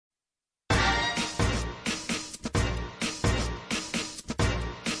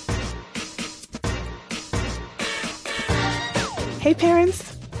Hey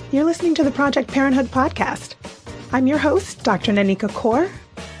parents, you're listening to the Project Parenthood podcast. I'm your host, Dr. Nanika Kaur,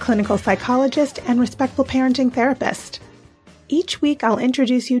 clinical psychologist and respectful parenting therapist. Each week, I'll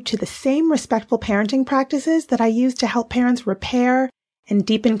introduce you to the same respectful parenting practices that I use to help parents repair and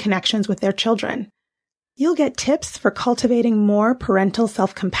deepen connections with their children. You'll get tips for cultivating more parental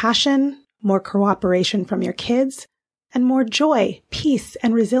self-compassion, more cooperation from your kids, and more joy, peace,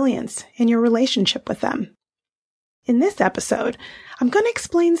 and resilience in your relationship with them. In this episode, I'm going to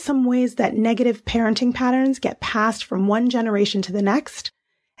explain some ways that negative parenting patterns get passed from one generation to the next,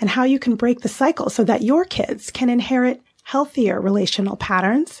 and how you can break the cycle so that your kids can inherit healthier relational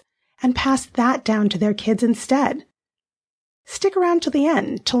patterns and pass that down to their kids instead. Stick around to the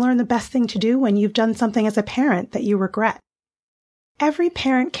end to learn the best thing to do when you've done something as a parent that you regret. Every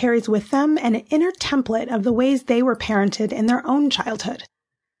parent carries with them an inner template of the ways they were parented in their own childhood.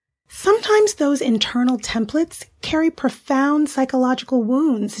 Sometimes those internal templates carry profound psychological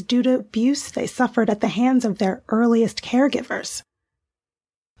wounds due to abuse they suffered at the hands of their earliest caregivers.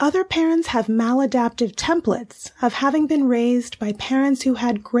 Other parents have maladaptive templates of having been raised by parents who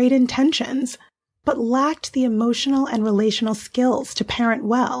had great intentions, but lacked the emotional and relational skills to parent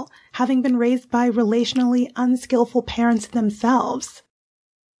well, having been raised by relationally unskillful parents themselves.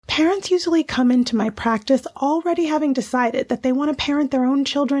 Parents usually come into my practice already having decided that they want to parent their own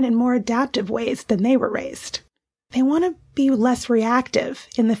children in more adaptive ways than they were raised. They want to be less reactive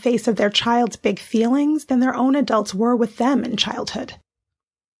in the face of their child's big feelings than their own adults were with them in childhood.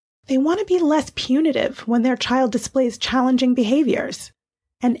 They want to be less punitive when their child displays challenging behaviors,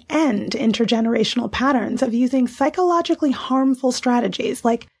 and end intergenerational patterns of using psychologically harmful strategies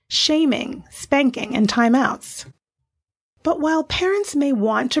like shaming, spanking, and timeouts. But while parents may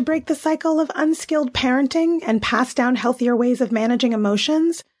want to break the cycle of unskilled parenting and pass down healthier ways of managing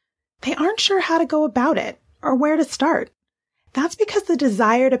emotions, they aren't sure how to go about it or where to start. That's because the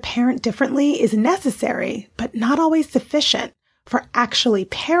desire to parent differently is necessary, but not always sufficient for actually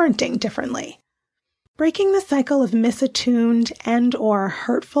parenting differently. Breaking the cycle of misattuned and/or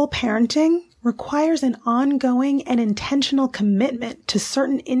hurtful parenting requires an ongoing and intentional commitment to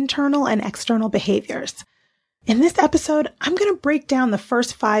certain internal and external behaviors. In this episode, I'm going to break down the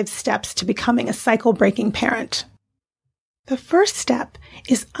first 5 steps to becoming a cycle-breaking parent. The first step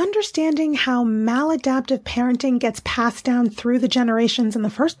is understanding how maladaptive parenting gets passed down through the generations in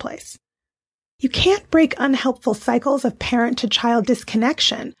the first place. You can't break unhelpful cycles of parent-to-child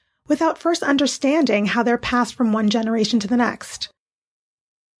disconnection without first understanding how they're passed from one generation to the next.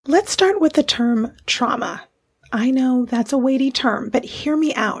 Let's start with the term trauma. I know that's a weighty term, but hear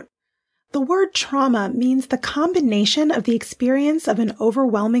me out. The word trauma means the combination of the experience of an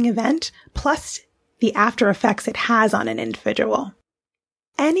overwhelming event plus the after effects it has on an individual.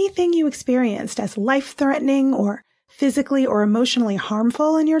 Anything you experienced as life-threatening or physically or emotionally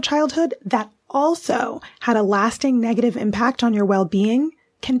harmful in your childhood that also had a lasting negative impact on your well-being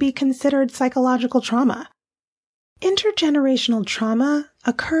can be considered psychological trauma. Intergenerational trauma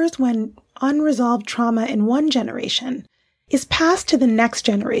occurs when unresolved trauma in one generation is passed to the next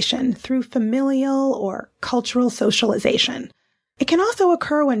generation through familial or cultural socialization. It can also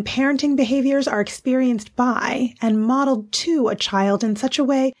occur when parenting behaviors are experienced by and modeled to a child in such a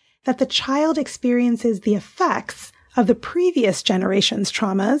way that the child experiences the effects of the previous generation's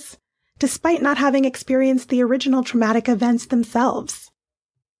traumas, despite not having experienced the original traumatic events themselves.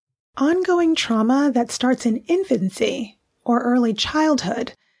 Ongoing trauma that starts in infancy or early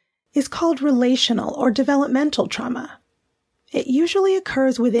childhood is called relational or developmental trauma. It usually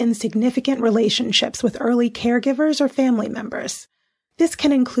occurs within significant relationships with early caregivers or family members. This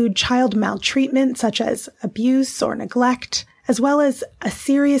can include child maltreatment such as abuse or neglect, as well as a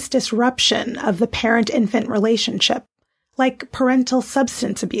serious disruption of the parent-infant relationship, like parental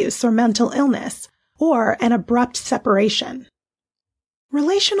substance abuse or mental illness, or an abrupt separation.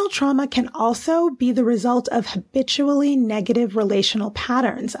 Relational trauma can also be the result of habitually negative relational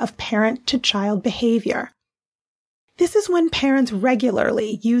patterns of parent-to-child behavior. This is when parents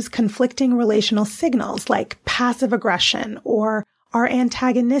regularly use conflicting relational signals like passive aggression or are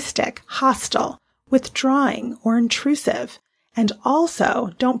antagonistic, hostile, withdrawing, or intrusive, and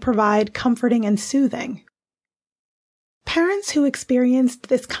also don't provide comforting and soothing. Parents who experienced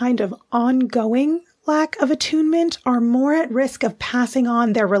this kind of ongoing lack of attunement are more at risk of passing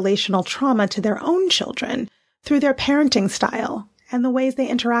on their relational trauma to their own children through their parenting style and the ways they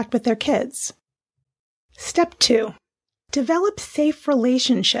interact with their kids. Step 2. Develop safe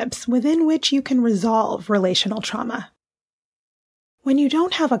relationships within which you can resolve relational trauma. When you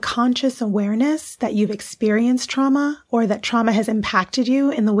don't have a conscious awareness that you've experienced trauma or that trauma has impacted you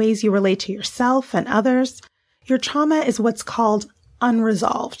in the ways you relate to yourself and others, your trauma is what's called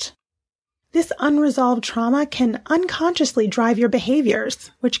unresolved. This unresolved trauma can unconsciously drive your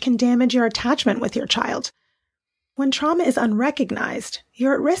behaviors, which can damage your attachment with your child. When trauma is unrecognized,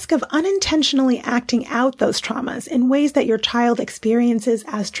 you're at risk of unintentionally acting out those traumas in ways that your child experiences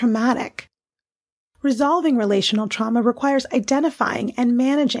as traumatic. Resolving relational trauma requires identifying and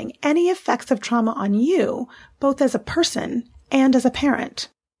managing any effects of trauma on you, both as a person and as a parent.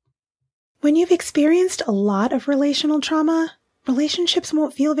 When you've experienced a lot of relational trauma, relationships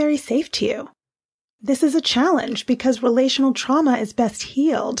won't feel very safe to you. This is a challenge because relational trauma is best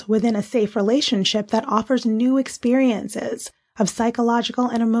healed within a safe relationship that offers new experiences of psychological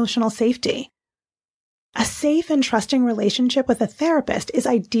and emotional safety. A safe and trusting relationship with a therapist is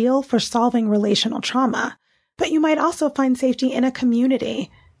ideal for solving relational trauma, but you might also find safety in a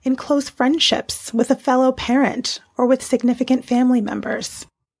community, in close friendships, with a fellow parent, or with significant family members.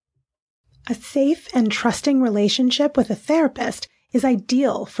 A safe and trusting relationship with a therapist is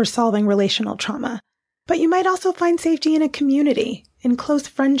ideal for solving relational trauma, but you might also find safety in a community, in close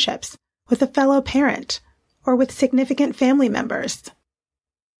friendships, with a fellow parent, or with significant family members.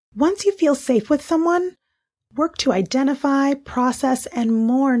 Once you feel safe with someone, work to identify, process, and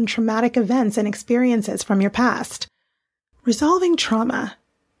mourn traumatic events and experiences from your past. Resolving trauma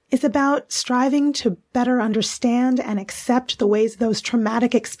is about striving to better understand and accept the ways those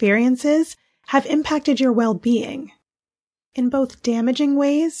traumatic experiences have impacted your well-being, in both damaging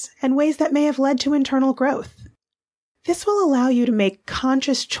ways and ways that may have led to internal growth. This will allow you to make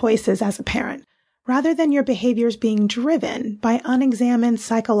conscious choices as a parent, rather than your behaviors being driven by unexamined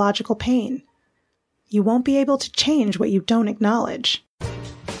psychological pain. You won't be able to change what you don't acknowledge.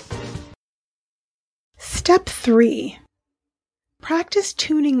 Step 3. Practice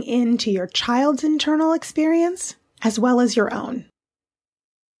tuning in to your child's internal experience as well as your own.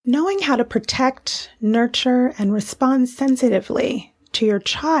 Knowing how to protect, nurture, and respond sensitively to your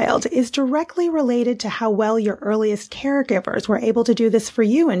child is directly related to how well your earliest caregivers were able to do this for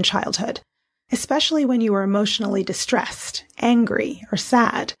you in childhood, especially when you were emotionally distressed, angry, or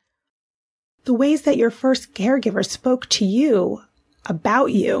sad. The ways that your first caregiver spoke to you about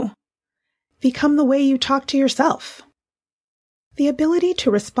you become the way you talk to yourself. The ability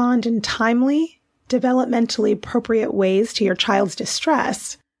to respond in timely, developmentally appropriate ways to your child's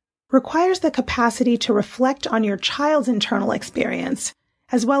distress requires the capacity to reflect on your child's internal experience,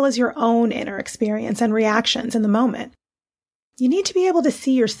 as well as your own inner experience and reactions in the moment. You need to be able to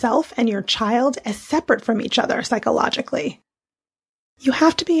see yourself and your child as separate from each other psychologically. You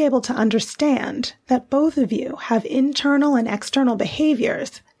have to be able to understand that both of you have internal and external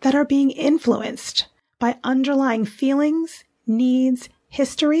behaviors that are being influenced by underlying feelings, needs,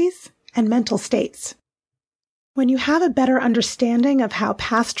 histories, and mental states. When you have a better understanding of how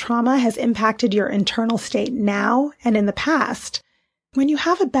past trauma has impacted your internal state now and in the past, when you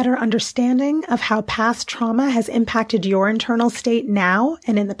have a better understanding of how past trauma has impacted your internal state now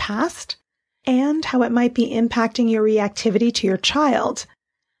and in the past, and how it might be impacting your reactivity to your child,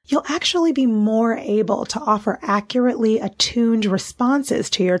 you'll actually be more able to offer accurately attuned responses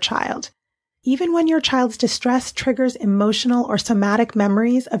to your child, even when your child's distress triggers emotional or somatic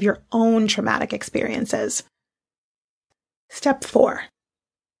memories of your own traumatic experiences. Step 4.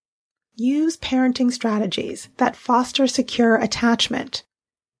 Use parenting strategies that foster secure attachment.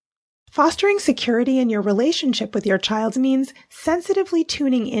 Fostering security in your relationship with your child means sensitively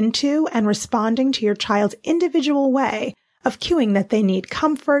tuning into and responding to your child's individual way of cueing that they need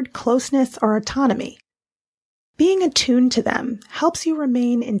comfort, closeness, or autonomy. Being attuned to them helps you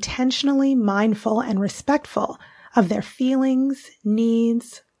remain intentionally mindful and respectful of their feelings,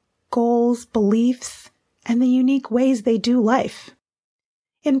 needs, goals, beliefs, and the unique ways they do life.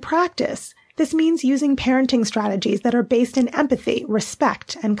 In practice, this means using parenting strategies that are based in empathy,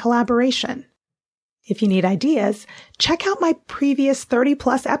 respect, and collaboration. If you need ideas, check out my previous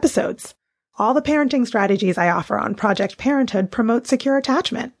 30-plus episodes. All the parenting strategies I offer on Project Parenthood promote secure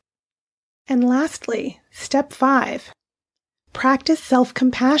attachment. And lastly, Step 5. Practice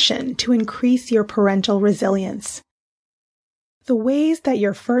self-compassion to increase your parental resilience. The ways that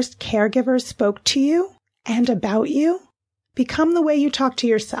your first caregivers spoke to you and about you become the way you talk to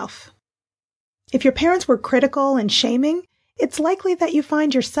yourself. If your parents were critical and shaming, it's likely that you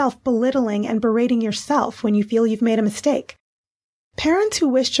find yourself belittling and berating yourself when you feel you've made a mistake. Parents who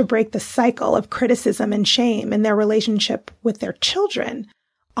wish to break the cycle of criticism and shame in their relationship with their children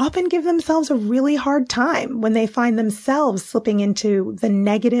often give themselves a really hard time when they find themselves slipping into the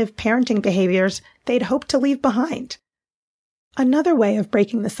negative parenting behaviors they'd hoped to leave behind. Another way of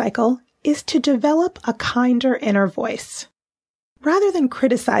breaking the cycle is to develop a kinder inner voice. Rather than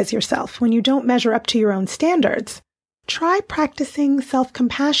criticize yourself when you don't measure up to your own standards, try practicing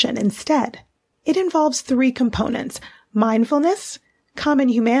self-compassion instead. It involves 3 components: mindfulness, common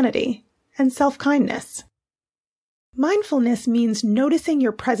humanity, and self-kindness. Mindfulness means noticing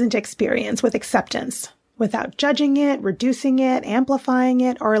your present experience with acceptance, without judging it, reducing it, amplifying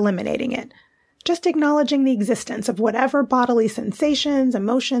it, or eliminating it. Just acknowledging the existence of whatever bodily sensations,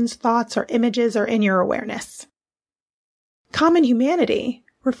 emotions, thoughts, or images are in your awareness. Common humanity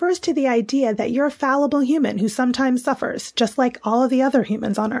refers to the idea that you're a fallible human who sometimes suffers, just like all of the other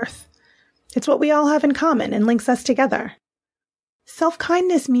humans on Earth. It's what we all have in common and links us together.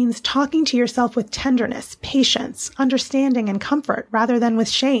 Self-kindness means talking to yourself with tenderness, patience, understanding, and comfort rather than with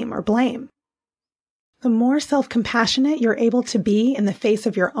shame or blame. The more self-compassionate you're able to be in the face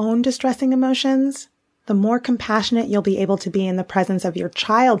of your own distressing emotions, the more compassionate you'll be able to be in the presence of your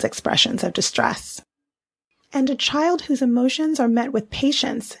child's expressions of distress. And a child whose emotions are met with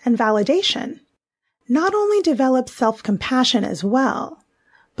patience and validation not only develops self-compassion as well,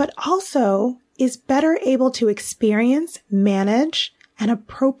 but also is better able to experience, manage, and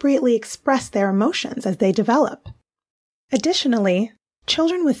appropriately express their emotions as they develop. Additionally,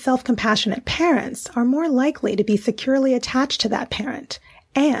 children with self-compassionate parents are more likely to be securely attached to that parent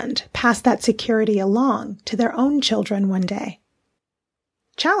and pass that security along to their own children one day.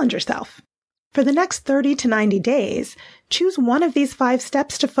 Challenge yourself. For the next 30 to 90 days, choose one of these 5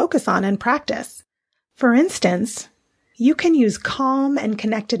 steps to focus on and practice. For instance, you can use calm and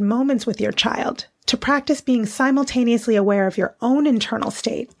connected moments with your child to practice being simultaneously aware of your own internal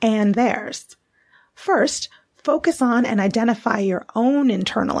state and theirs. First, focus on and identify your own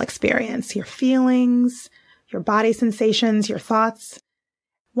internal experience, your feelings, your body sensations, your thoughts.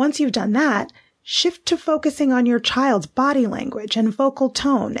 Once you've done that, shift to focusing on your child's body language and vocal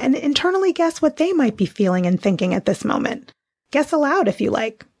tone and internally guess what they might be feeling and thinking at this moment. Guess aloud if you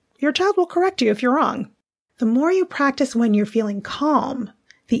like. Your child will correct you if you're wrong. The more you practice when you're feeling calm,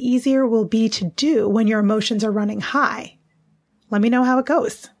 the easier it will be to do when your emotions are running high. Let me know how it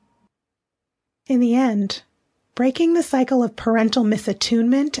goes. In the end, breaking the cycle of parental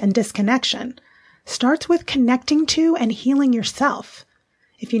misattunement and disconnection starts with connecting to and healing yourself.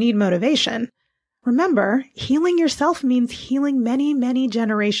 If you need motivation, remember, healing yourself means healing many, many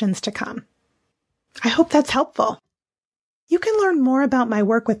generations to come. I hope that's helpful. You can learn more about my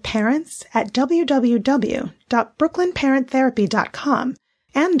work with parents at www.brooklynparenttherapy.com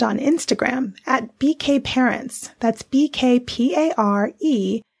and on Instagram at BKParents. That's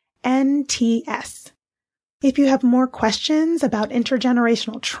BKPARENTS. If you have more questions about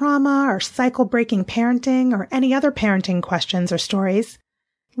intergenerational trauma or cycle-breaking parenting or any other parenting questions or stories,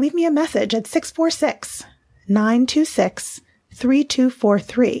 leave me a message at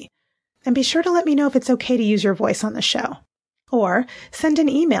 646-926-3243. And be sure to let me know if it's okay to use your voice on the show. Or send an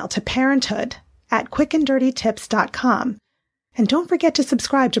email to parenthood@quickanddirtytips.com. And don't forget to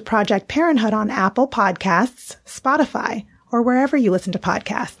subscribe to Project Parenthood on Apple Podcasts, Spotify, or wherever you listen to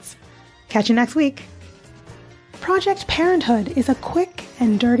podcasts. Catch you next week. Project Parenthood is a quick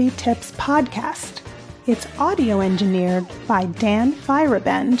and dirty tips podcast. It's audio engineered by Dan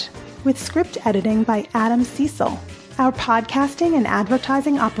Feierabend with script editing by Adam Cecil. Our podcasting and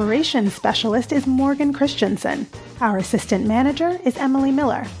advertising operations specialist is Morgan Christensen. Our assistant manager is Emily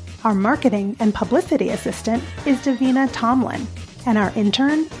Miller. Our marketing and publicity assistant is Davina Tomlin. And our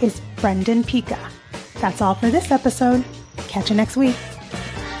intern is Brendan Pica. That's all for this episode. Catch you next week.